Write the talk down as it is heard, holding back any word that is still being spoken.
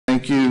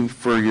thank you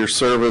for your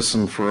service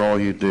and for all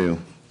you do.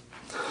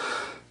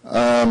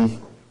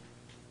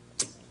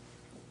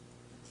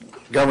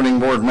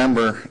 Governing Board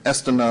member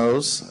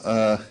Estenoz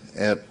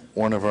at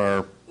one of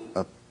our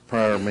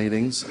prior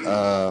meetings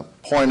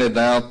pointed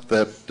out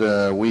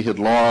that we had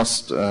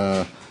lost,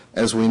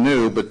 as we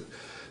knew, but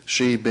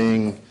she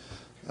being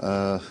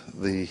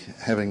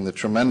having the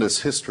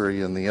tremendous history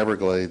in the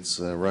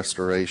Everglades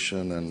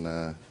restoration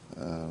and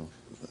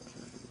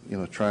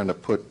trying to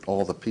put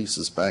all the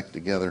pieces back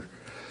together,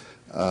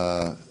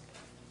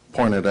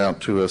 pointed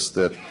out to us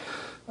that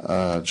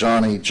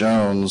Johnny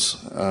Jones,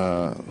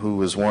 who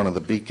was one of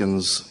the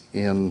beacons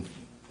in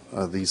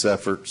these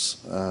efforts,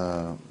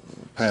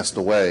 passed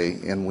away,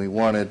 and we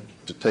wanted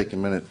to take a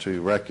minute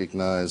to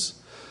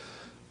recognize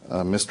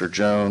Mr.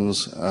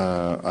 Jones.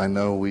 I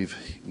know we've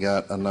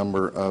got a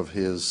number of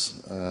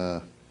his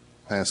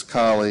past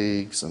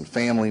colleagues and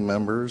family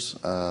members,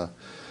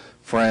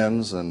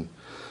 friends and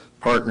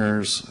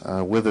partners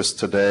with us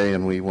today,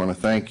 and we want to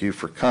thank you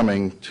for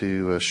coming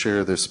to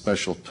share this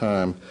special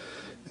time.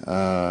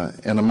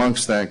 And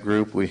amongst that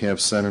group, we have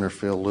Senator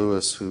Phil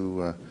Lewis,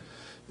 who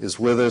is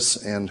with us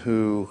and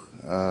who,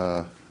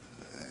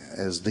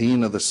 as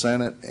Dean of the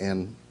Senate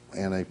and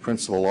a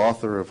principal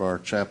author of our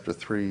Chapter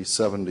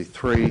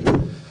 373,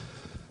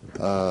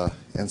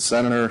 and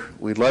Senator,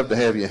 we'd love to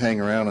have you hang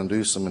around and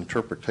do some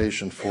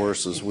interpretation for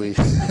us as we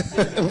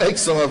make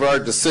some of our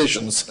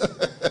decisions.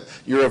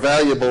 You're a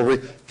valuable,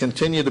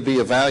 continue to be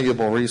a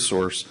valuable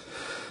resource.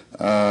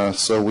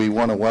 So we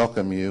want to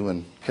welcome you.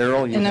 And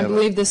Carol, you I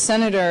believe the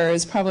Senator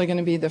is probably going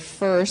to be the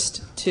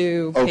first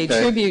to pay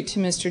tribute to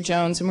Mr.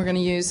 Jones, and we're going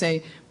to use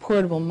a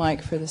portable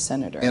mic for the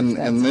Senator.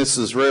 And this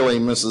is really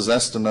Mrs.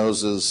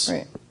 Estenoz's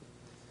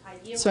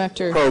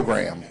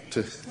program.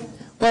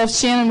 Well, if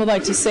Shannon would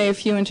like to say a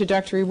few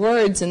introductory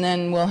words, and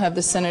then we'll have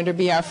the Senator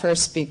be our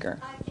first speaker.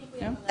 I think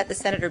we'll let the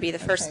Senator be the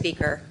first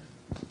speaker.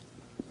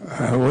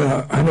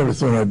 Well, I never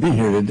thought I'd be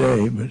here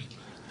today,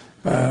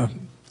 but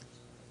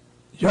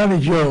Johnny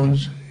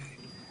Jones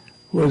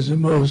was the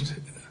most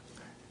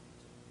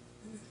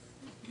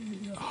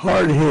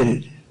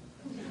hard-headed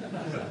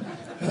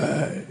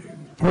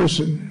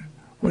person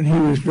when he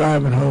was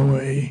driving home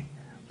a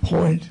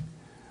point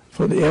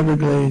for the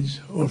Everglades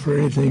or for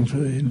anything for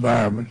the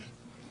environment.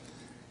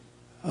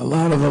 A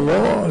lot of the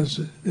laws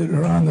that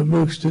are on the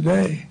books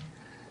today,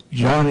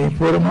 Johnny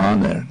put them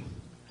on there.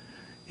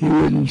 He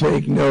wouldn't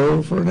take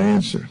no for an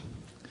answer.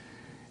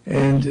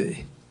 And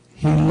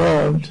he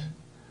loved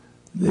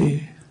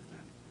the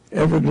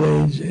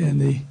Everglades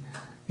and the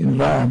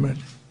environment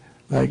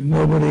like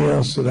nobody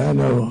else that I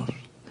know of.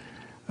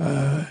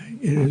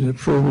 It is a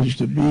privilege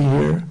to be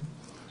here,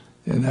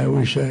 and I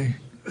wish I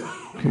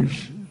could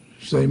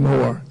say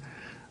more.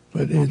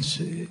 But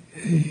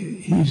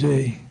he's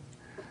a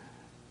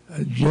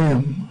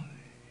gem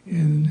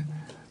in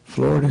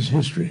Florida's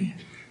history,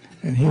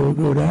 and he will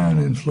go down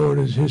in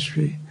Florida's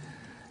history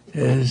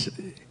as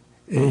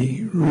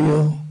a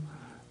real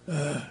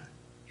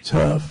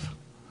tough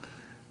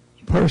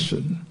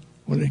person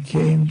when it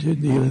came to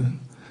dealing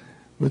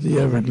with the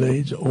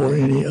Everglades or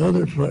any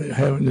other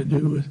having to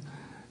do with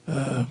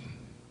the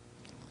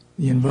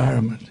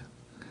environment.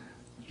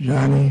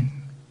 Johnny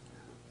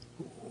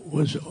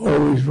was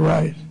always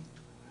right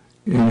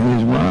in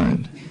his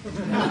mind.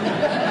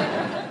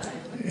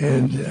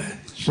 And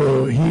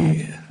so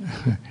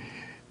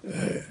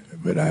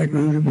but I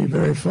grew to be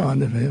very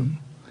fond of him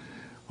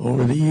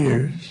over the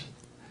years.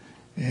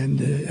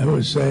 And I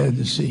was sad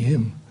to see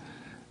him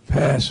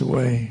pass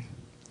away.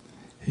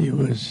 He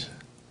was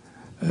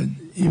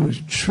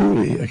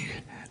truly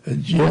a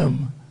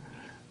gem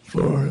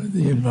for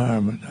the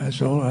environment.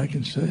 That's all I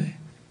can say.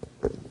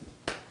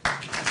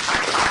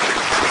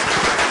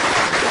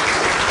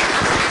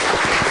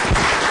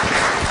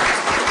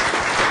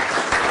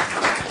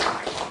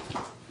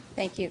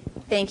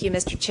 Thank you,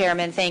 Mr.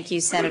 Chairman. Thank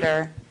you,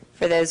 Senator,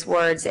 for those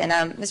words. And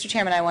Mr.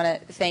 Chairman, I want to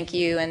thank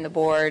you and the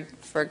board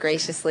for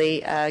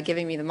graciously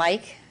giving me the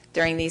mic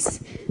during these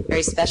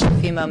very special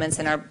few moments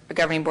in our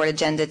governing board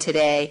agenda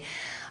today.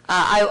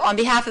 On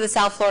behalf of the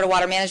South Florida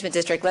Water Management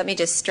District, let me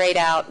just straight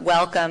out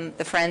welcome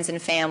the friends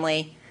and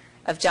family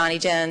of Johnny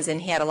Jones.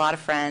 And he had a lot of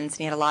friends and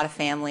he had a lot of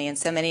family, and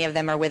so many of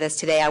them are with us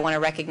today. I want to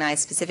recognize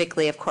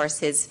specifically, of course,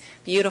 his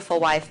beautiful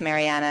wife,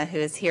 Mariana, who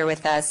is here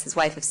with us, his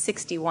wife of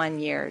 61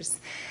 years.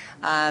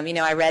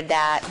 I read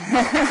that.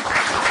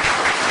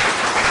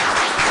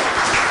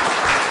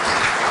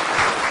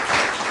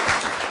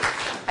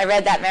 I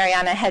read that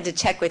Mariana had to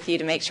check with you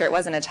to make sure it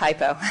wasn't a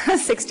typo.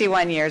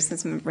 61 years,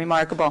 it's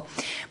remarkable.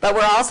 But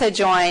we're also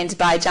joined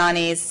by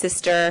Johnny's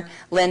sister,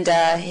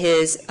 Linda,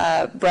 his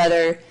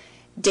brother,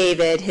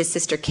 David, his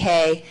sister,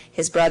 Kay,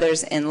 his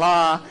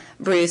brothers-in-law,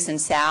 Bruce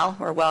and Sal.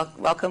 We're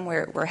welcome.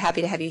 We're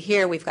happy to have you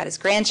here. We've got his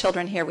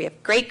grandchildren here. We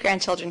have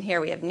great-grandchildren here.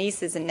 We have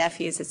nieces and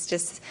nephews. It's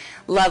just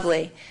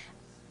lovely.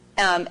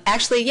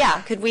 Actually,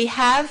 yeah, could we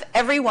have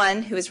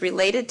everyone who is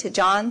related to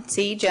John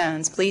C.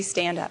 Jones please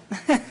stand up?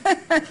 Wonderful.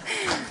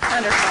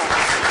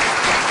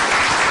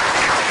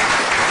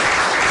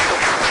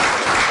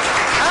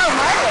 Oh,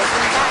 marvelous.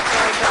 In fact,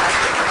 very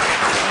good.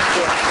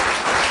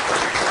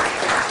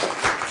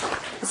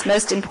 his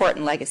most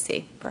important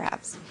legacy,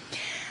 perhaps.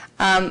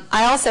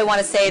 I also want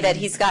to say that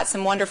he's got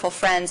some wonderful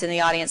friends in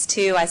the audience,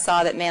 too. I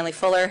saw that Manly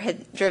Fuller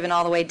had driven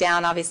all the way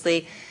down.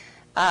 Obviously,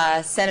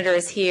 Senator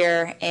is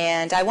here.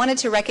 And I wanted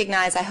to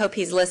recognize, I hope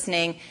he's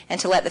listening,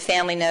 and to let the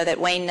family know that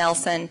Wayne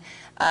Nelson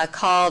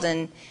called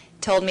and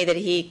told me that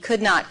he could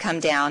not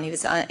come down. He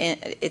was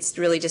it's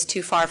really just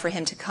too far for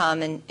him to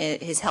come, and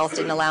his health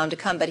didn't allow him to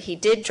come. But he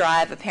did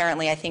drive,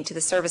 apparently, I think, to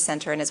the service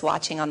center and is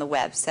watching on the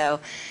web. So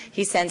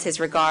he sends his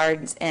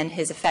regards and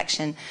his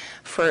affection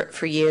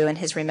for you and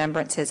his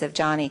remembrances of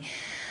Johnny.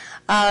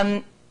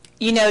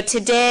 You know,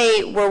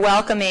 today we're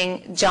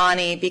welcoming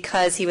Johnny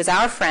because he was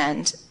our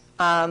friend,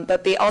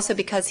 but also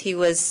because he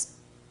was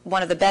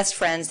one of the best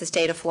friends the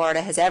state of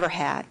Florida has ever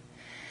had.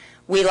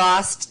 We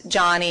lost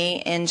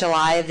Johnny in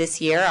July of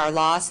this year. Our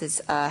loss is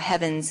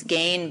heaven's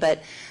gain,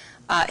 but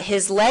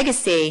his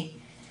legacy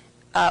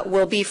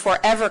will be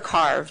forever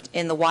carved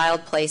in the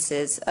wild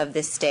places of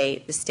this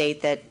state, the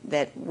state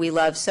that we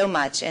love so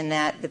much, and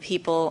that the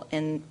people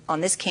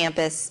on this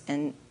campus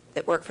and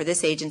that work for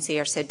this agency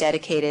are so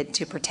dedicated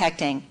to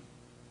protecting.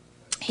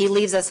 He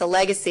leaves us a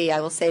legacy,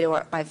 I will say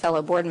to my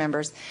fellow board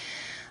members,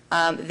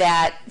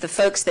 that the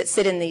folks that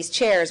sit in these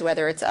chairs,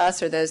 whether it's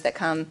us or those that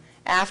come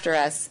after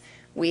us,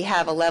 we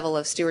have a level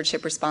of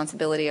stewardship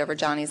responsibility over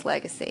Johnny's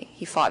legacy.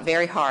 He fought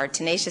very hard,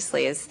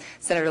 tenaciously, as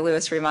Senator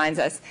Lewis reminds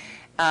us,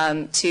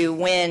 to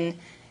win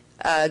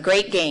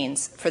great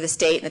gains for the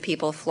state and the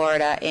people of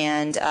Florida.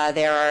 And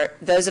there are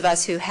those of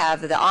us who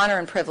have the honor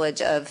and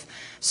privilege of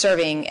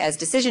serving as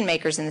decision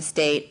makers in the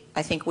state.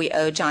 I think we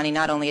owe Johnny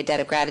not only a debt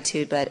of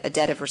gratitude, but a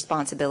debt of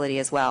responsibility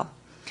as well.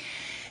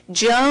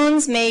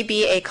 Jones may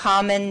be a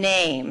common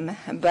name,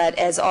 but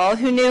as all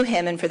who knew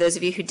him, and for those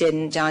of you who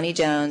didn't, Johnny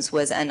Jones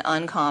was an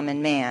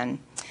uncommon man.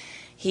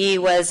 He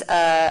was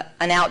an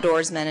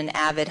outdoorsman, an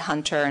avid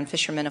hunter and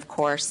fisherman, of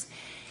course.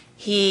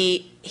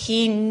 He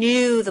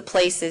knew the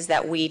places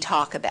that we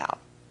talk about.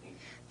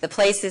 The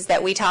places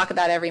that we talk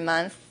about every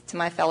month to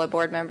my fellow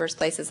board members,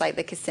 places like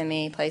the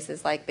Kissimmee,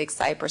 places like Big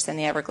Cypress and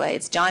the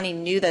Everglades. Johnny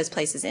knew those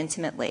places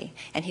intimately,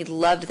 and he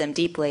loved them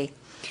deeply.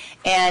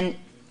 And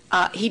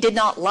he did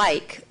not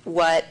like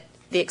what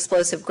the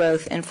explosive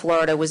growth in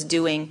Florida was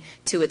doing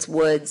to its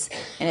woods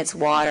and its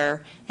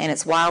water and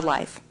its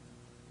wildlife.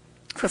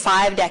 For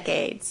 5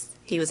 decades,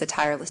 he was a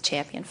tireless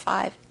champion,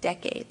 5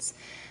 decades.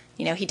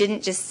 You know, he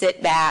didn't just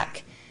sit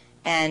back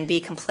and be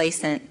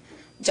complacent.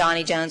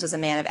 Johnny Jones was a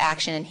man of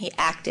action, and he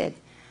acted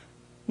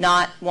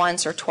not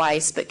once or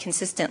twice, but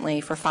consistently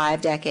for 5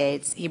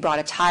 decades. He brought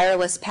a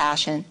tireless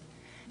passion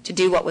to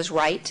do what was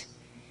right,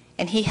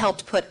 and he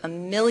helped put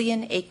 1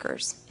 million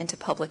acres into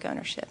public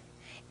ownership.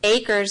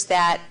 Acres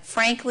that,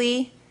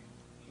 frankly,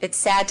 it's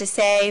sad to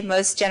say,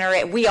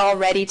 we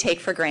already take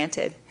for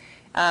granted.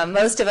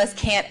 Most of us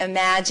can't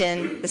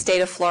imagine the state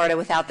of Florida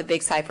without the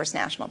Big Cypress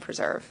National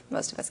Preserve.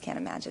 Most of us can't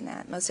imagine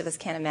that. Most of us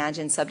can't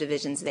imagine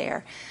subdivisions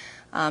there.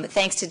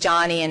 Thanks to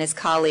Johnny and his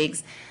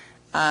colleagues,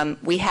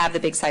 we have the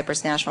Big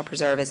Cypress National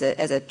Preserve as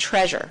a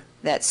treasure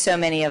that so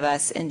many of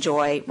us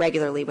enjoy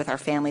regularly with our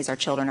families, our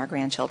children, our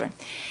grandchildren.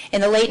 In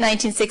the late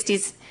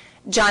 1960s,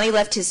 Johnny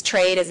left his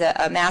trade as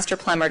a master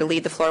plumber to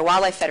lead the Florida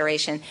Wildlife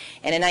Federation,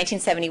 and in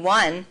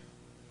 1971,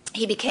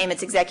 he became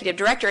its executive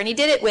director, and he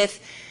did it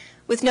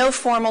with no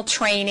formal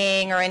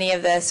training or any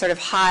of the sort of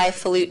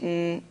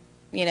highfalutin,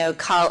 you know,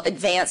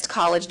 advanced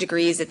college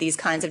degrees that these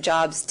kinds of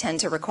jobs tend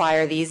to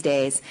require these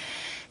days.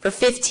 For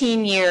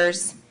 15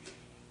 years,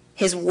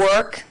 his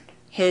work,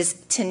 his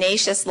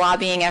tenacious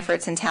lobbying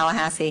efforts in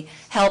Tallahassee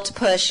helped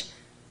push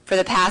for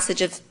the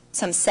passage of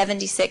some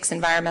 76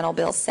 environmental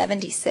bills,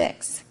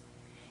 76.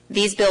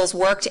 These bills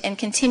worked and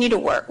continue to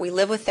work. We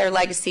live with their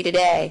legacy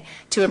today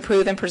to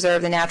improve and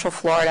preserve the natural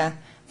Florida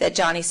that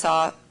Johnny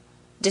saw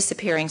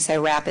disappearing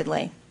so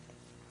rapidly.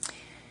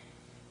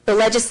 The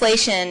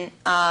legislation,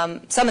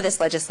 some of this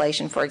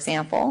legislation, for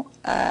example,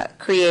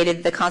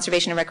 created the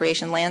Conservation and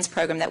Recreation Lands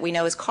Program that we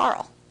know as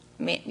CARL.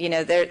 I mean, you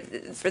know,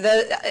 for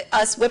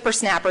us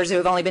whippersnappers who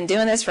have only been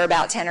doing this for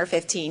about 10 or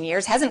 15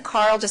 years, hasn't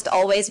CARL just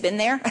always been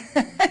there?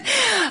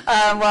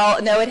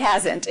 Well, no, it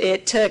hasn't.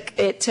 It took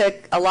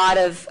a lot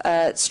of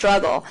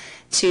struggle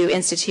to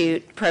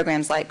institute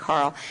programs like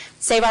CARL.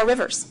 Save Our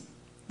Rivers.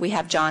 We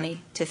have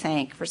Johnny to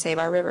thank for Save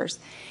Our Rivers.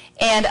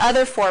 And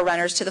other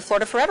forerunners to the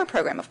Florida Forever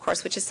program, of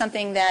course, which is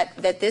something that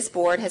this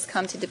board has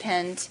come to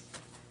depend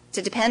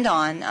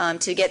on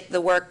to get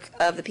the work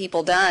of the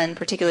people done,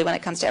 particularly when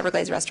it comes to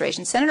Everglades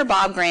restoration. Senator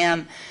Bob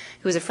Graham,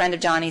 who is a friend of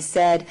Johnny's,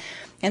 said,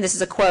 and this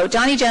is a quote,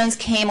 "Johnny Jones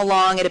came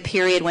along at a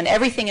period when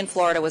everything in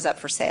Florida was up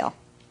for sale.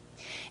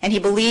 And he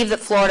believed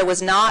that Florida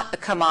was not a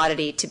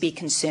commodity to be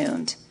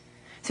consumed.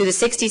 Through the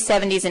 60s,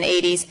 70s, and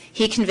 80s,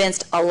 he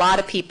convinced a lot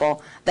of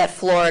people that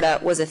Florida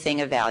was a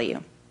thing of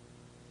value."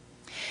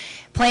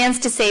 Plans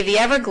to save the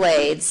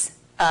Everglades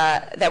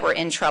that were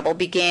in trouble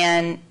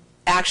began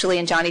actually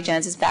in Johnny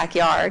Jones's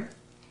backyard.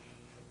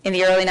 In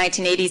the early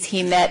 1980s,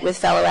 he met with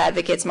fellow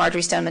advocates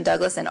Marjorie Stoneman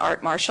Douglas and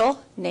Art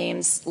Marshall,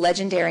 names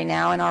legendary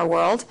now in our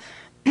world.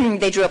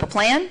 They drew up a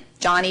plan.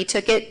 Johnny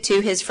took it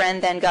to his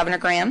friend then Governor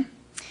Graham,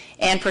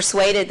 and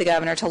persuaded the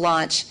governor to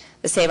launch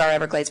the Save Our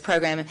Everglades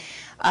program.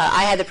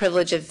 I had the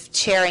privilege of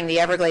chairing the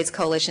Everglades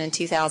Coalition in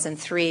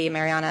 2003.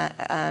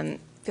 Mariana,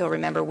 if you'll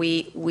remember,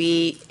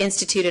 we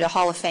instituted a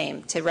Hall of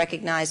Fame to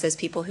recognize those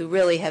people who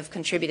really have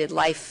contributed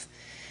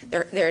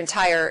their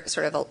entire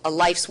sort of a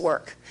life's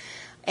work.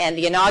 And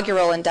the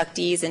inaugural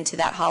inductees into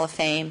that Hall of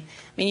Fame,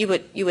 I mean,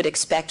 you would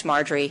expect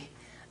Marjorie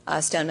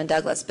Stoneman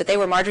Douglas, but they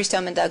were Marjorie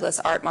Stoneman Douglas,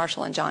 Art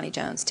Marshall, and Johnny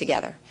Jones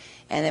together.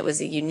 And it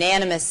was a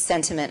unanimous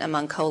sentiment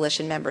among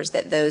coalition members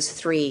that those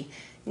three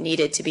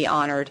needed to be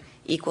honored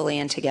equally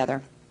and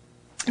together.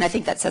 And I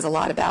think that says a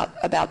lot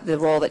about the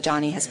role that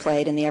Johnny has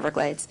played in the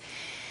Everglades.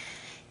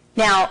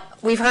 Now,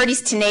 we've heard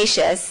he's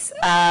tenacious.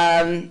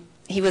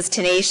 He was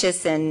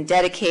tenacious and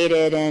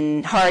dedicated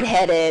and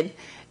hard-headed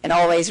and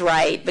always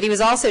right, but he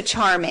was also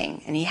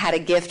charming, and he had a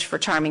gift for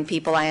charming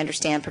people, I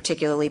understand,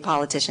 particularly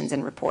politicians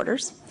and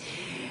reporters.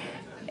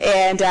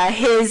 And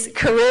his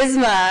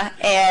charisma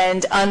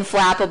and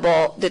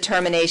unflappable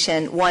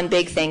determination won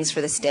big things for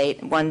the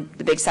state, won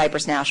the Big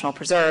Cypress National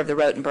Preserve, the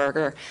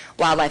Rotenberger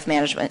Wildlife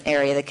Management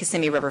Area, the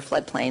Kissimmee River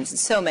floodplains, and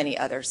so many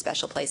other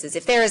special places.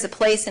 If there is a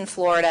place in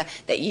Florida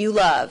that you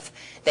love,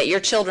 that your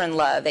children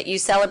love, that you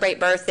celebrate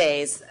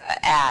birthdays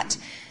at,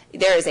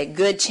 there is a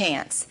good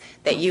chance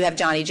that you have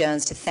Johnny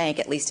Jones to thank,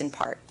 at least in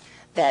part,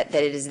 that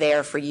it is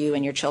there for you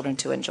and your children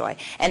to enjoy.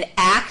 And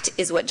ACT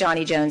is what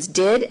Johnny Jones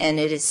did, and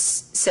it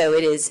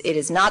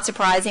is not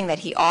surprising that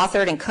he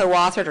authored and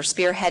co-authored or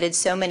spearheaded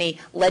so many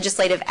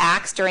legislative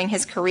acts during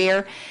his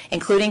career,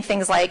 including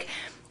things like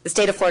the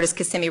State of Florida's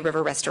Kissimmee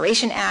River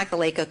Restoration Act, the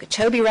Lake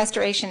Okeechobee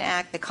Restoration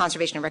Act, the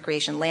Conservation and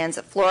Recreation Lands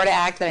of Florida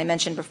Act that I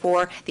mentioned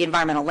before, the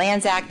Environmental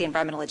Lands Act, the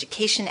Environmental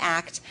Education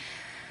Act.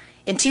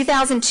 In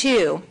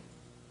 2002,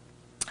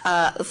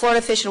 the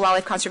Florida Fish and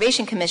Wildlife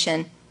Conservation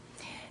Commission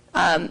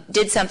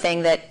did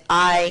something that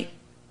I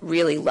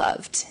really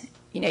loved.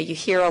 You know, you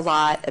hear a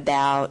lot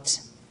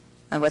about,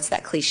 what's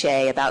that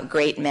cliche, about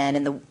great men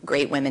and the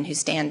great women who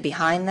stand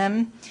behind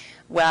them.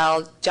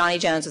 Well, Johnny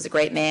Jones was a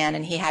great man,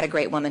 and he had a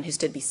great woman who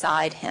stood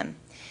beside him.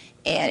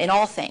 And in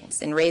all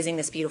things, in raising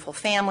this beautiful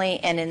family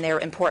and in their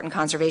important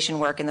conservation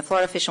work. And the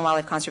Florida Fish and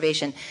Wildlife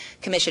Conservation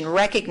Commission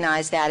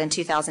recognized that in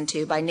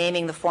 2002 by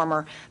naming the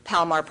former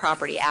Palomar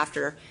property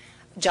after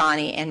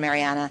Johnny and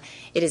Mariana.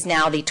 It is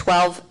now the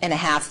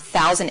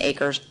 12,500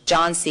 acres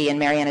John C. and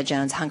Mariana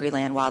Jones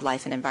Hungryland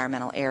Wildlife and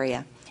Environmental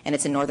Area, and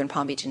it's in northern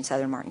Palm Beach and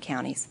southern Martin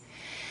counties.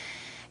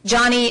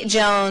 Johnny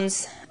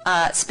Jones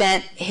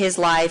spent his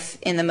life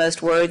in the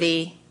most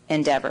worthy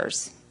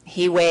endeavors.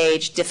 He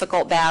waged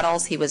difficult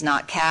battles. He was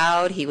not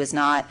cowed, he was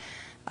not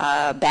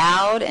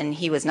bowed, and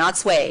he was not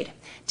swayed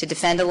to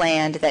defend a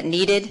land that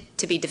needed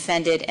to be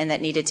defended and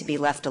that needed to be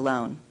left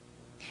alone.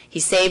 He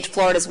saved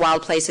Florida's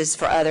wild places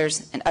for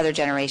others and other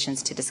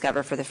generations to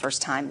discover for the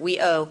first time. We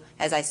owe,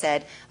 as I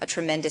said, a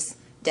tremendous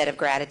debt of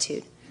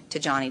gratitude to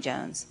Johnny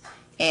Jones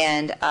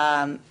and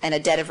a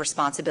debt of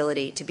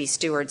responsibility to be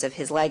stewards of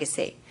his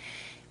legacy.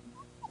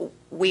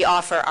 We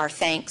offer our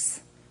thanks,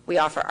 we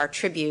offer our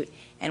tribute,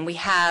 and we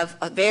have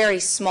a very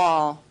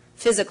small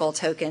physical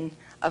token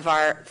of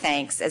our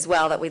thanks as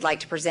well that we'd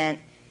like to present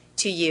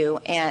to you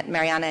and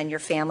Mariana and your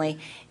family.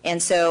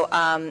 And so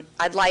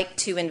I'd like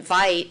to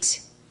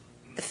invite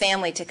the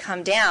family to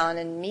come down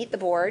and meet the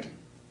board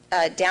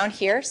down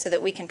here so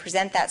that we can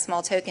present that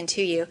small token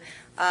to you.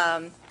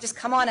 Just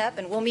come on up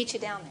and we'll meet you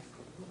down there.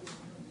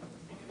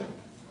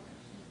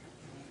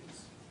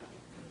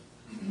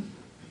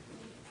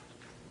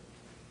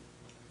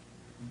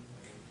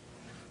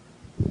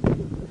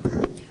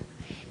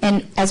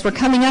 And as we're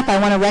coming up,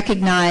 I want to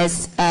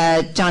recognize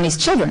Johnny's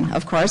children,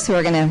 of course, who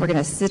we're going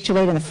to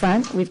situate in the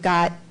front. We've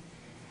got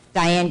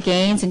Diane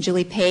Gaines and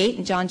Julie Pate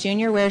and John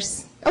Jr.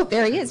 Where's, oh,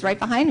 there he is, right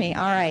behind me.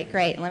 All right,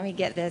 great. Let me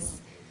get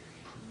this.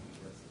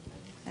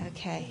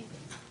 Okay.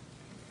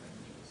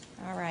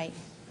 All right.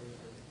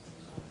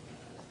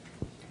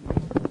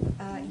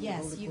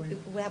 Yes,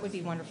 that would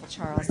be wonderful,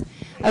 Charles.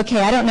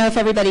 Okay, I don't know if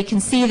everybody can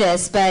see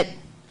this, but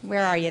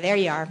where are you? There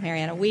you are,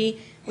 Mariana. We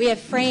have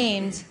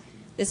framed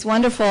this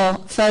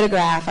wonderful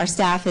photograph. Our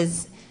staff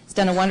has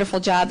done a wonderful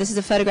job. This is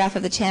a photograph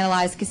of the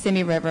channelized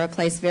Kissimmee River, a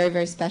place very,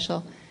 very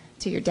special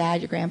to your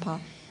dad, your grandpa.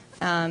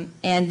 And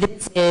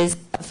this is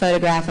a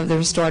photograph of the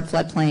restored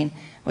floodplain,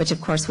 which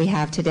of course we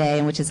have today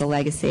and which is a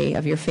legacy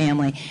of your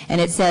family. And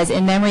it says,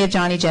 in memory of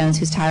Johnny Jones,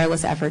 whose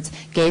tireless efforts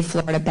gave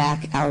Florida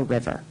back our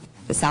river,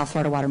 the South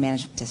Florida Water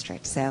Management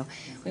District. So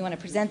we want to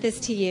present this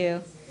to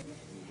you.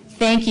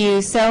 Thank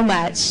you so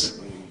much.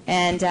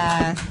 And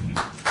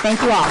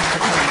thank you all for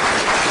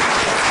coming.